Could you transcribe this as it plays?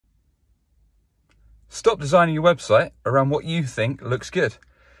Stop designing your website around what you think looks good.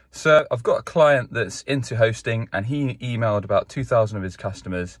 So I've got a client that's into hosting, and he emailed about 2,000 of his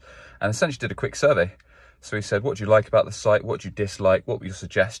customers and essentially did a quick survey. So he said, what do you like about the site? What do you dislike? What were your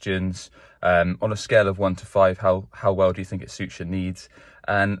suggestions? On a scale of 1 to 5, how well do you think it suits your needs?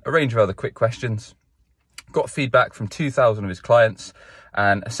 And a range of other quick questions. Got feedback from 2,000 of his clients,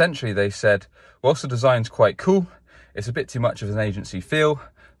 and essentially they said, whilst the design's quite cool, it's a bit too much of an agency feel.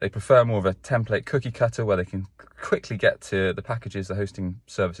 They prefer more of a template cookie cutter where they can quickly get to the packages, the hosting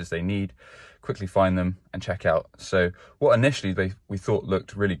services they need, quickly find them and check out. So what initially we thought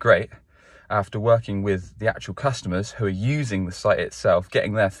looked really great, after working with the actual customers who are using the site itself,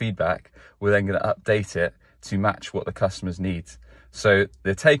 getting their feedback, we're then going to update it to match what the customers need. So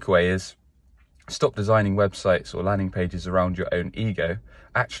the takeaway is, stop designing websites or landing pages around your own ego.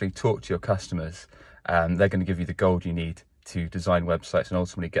 Actually talk to your customers. They're going to give you the gold you need to design websites and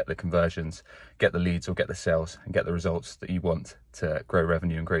ultimately get the conversions, get the leads or get the sales and get the results that you want to grow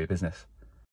revenue and grow your business.